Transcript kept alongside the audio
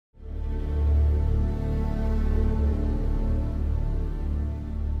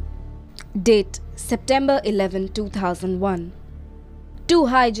Date September 11, 2001. Two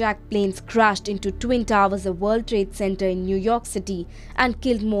hijacked planes crashed into Twin Towers, a World Trade Center in New York City, and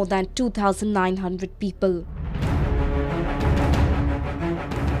killed more than 2,900 people.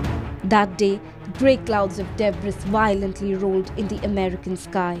 That day, grey clouds of debris violently rolled in the American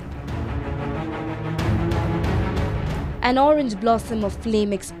sky. An orange blossom of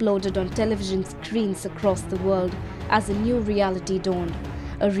flame exploded on television screens across the world as a new reality dawned.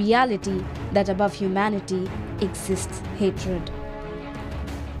 A reality that above humanity exists hatred.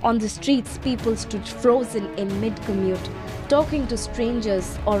 On the streets, people stood frozen in mid-commute, talking to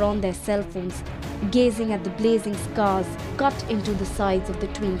strangers or on their cell phones, gazing at the blazing scars cut into the sides of the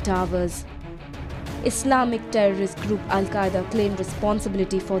Twin Towers. Islamic terrorist group Al-Qaeda claimed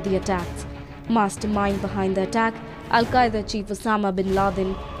responsibility for the attacks. Mastermind behind the attack, Al-Qaeda chief Osama bin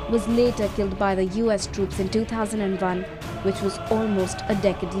Laden, was later killed by the US troops in 2001, which was almost a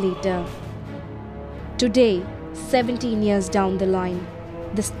decade later. Today, 17 years down the line,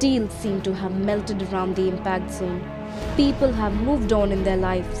 the steel seemed to have melted around the impact zone. People have moved on in their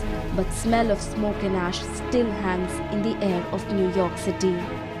lives, but smell of smoke and ash still hangs in the air of New York City.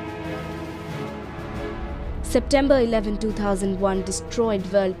 September 11, 2001 destroyed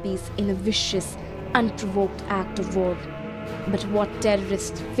world peace in a vicious, unprovoked act of war. But what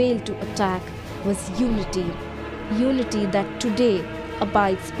terrorists failed to attack was unity. Unity that today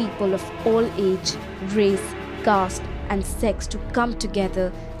abides people of all age, race, caste, and sex to come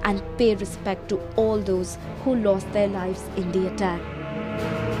together and pay respect to all those who lost their lives in the attack.